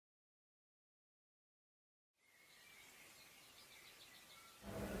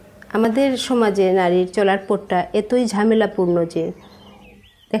আমাদের সমাজে নারীর চলার পথটা এতই ঝামেলাপূর্ণ যে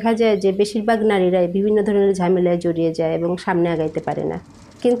দেখা যায় যে বেশিরভাগ নারীরাই বিভিন্ন ধরনের ঝামেলায় জড়িয়ে যায় এবং সামনে আগাইতে পারে না।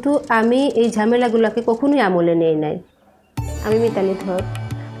 কিন্তু আমি এই ঝামেলাগুলোকে কখনোই আমলে নেই নাই। আমি মিতালি ধর,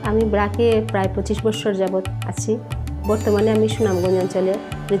 আমি ব্রাকে প্রায় 25 বছর যাবৎ আছি। বর্তমানে আমি সুনামগঞ্জ অঞ্চলে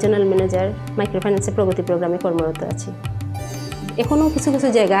রিজনাল ম্যানেজার মাইক্রোফাইন্যান্সের প্রগতি প্রোগ্রামে কর্মরত আছি। এখনও কিছু কিছু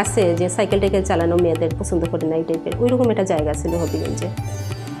জায়গা আছে যে সাইকেল টাইকেল চালানো মেয়েদের পছন্দ করে না, এই টাইপের ওইরকম একটা জায়গা ছিল হবিগঞ্জে।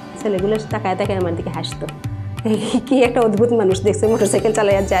 ছেলেগুলো তাকায় তাকায় আমার দিকে হাসতো, কি একটা অদ্ভুত মানুষ দেখছে মোটরসাইকেল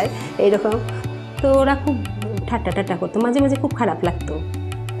চালাইয়া যায় এইরকম। তো ওরা খুব ঠাট্টা করতো, মাঝে মাঝে খুব খারাপ লাগতো।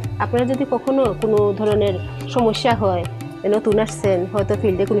 আপনারা যদি কখনো কোনো ধরনের সমস্যা হয়, নতুন আসছেন, হয়তো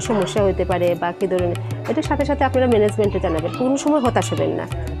ফিল্ডে কোনো সমস্যা হতে পারে বা কী ধরনের, এটার সাথে সাথে আপনারা ম্যানেজমেন্টে জানাবেন, কোনো সময় হতাশ হবেন না।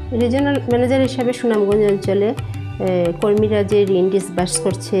 রিজনাল ম্যানেজার হিসাবে সুনামগঞ্জ অঞ্চলে কর্মীরা যে ঋণ ডিসবার্স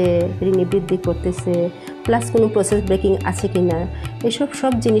করছে, ঋণী বৃদ্ধি করতেছে, প্লাস কোনো প্রসেস ব্রেকিং আছে কি না, এসব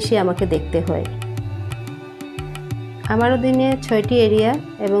সব জিনিসই আমাকে দেখতে হয়। আমার অধীনে 6টি এরিয়া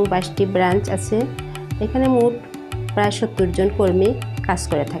এবং 22টি ব্রাঞ্চ আছে। এখানে মোট প্রায় 70 জন কর্মী কাজ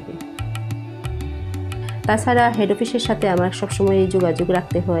করে থাকে। তাছাড়া হেড অফিসের সাথে আমার সবসময় যোগাযোগ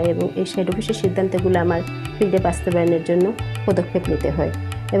রাখতে হয় এবং এই হেড অফিসের সিদ্ধান্তগুলো আমার ফিল্ডে বাস্তবায়নের জন্য পদক্ষেপ নিতে হয়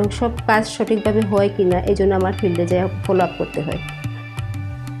এবং সব কাজ সঠিকভাবে হয় কি না এই জন্য আমার ফিল্ডে যাই ফলো আপ করতে হয়।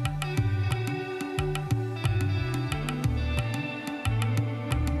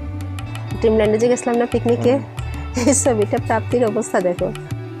 ড্রিমল্যান্ডে যে গেছিলাম না পিকনিকে, এই ছবিটা প্রাপ্তির অবস্থা দেখো।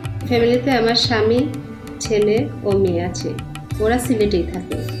 ফ্যামিলিতে আমার স্বামী, ছেলে ও মেয়ে আছে। ওরা সিলেটেই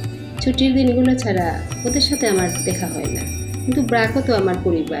থাকে। ছুটির দিনগুলো ছাড়া ওদের সাথে আমার দেখা হয় না, কিন্তু ব্রাকও তো আমার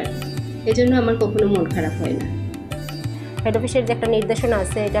পরিবার, এজন্য আমার কখনো মন খারাপ হয় না। হেড অফিসের যে একটা নির্দেশনা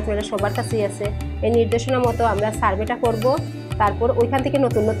আছে, এটা আপনারা সবার কাছেই আছে। এই নির্দেশনা মতো আমরা সার্ভেটা করব, তারপর ওইখান থেকে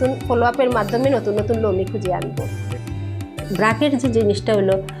নতুন নতুন ফলো আপের মাধ্যমে নতুন নতুন লোমি খুঁজে আনবো। ব্রাকের যে জিনিসটা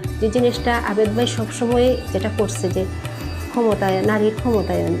হলো, যে জিনিসটা আবেদ ভাই সবসময় যেটা করছে, যে ক্ষমতায়ন, নারীর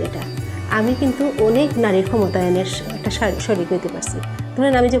ক্ষমতায়ন, যেটা আমি কিন্তু অনেক নারীর ক্ষমতায়নের একটা শরিক হইতে পারছি।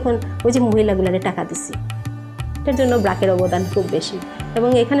 ধরেন আমি যখন ওই যে মহিলাগুলারে টাকা দিচ্ছি, এটার জন্য ব্রাকের অবদান খুব বেশি এবং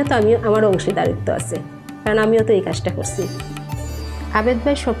এখানে তো আমার অংশীদারিত্ব আছে, কারণ আমিও তো এই কাজটা করছি। আবেদ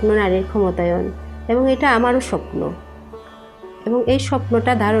ভাই স্বপ্ন নারীর ক্ষমতায়ন এবং এটা আমারও স্বপ্ন, এবং এই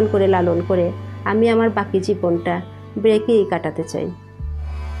স্বপ্নটা ধারণ করে লালন করে আমি আমার বাকি জীবনটা ব্রেকেই কাটাতে চাই।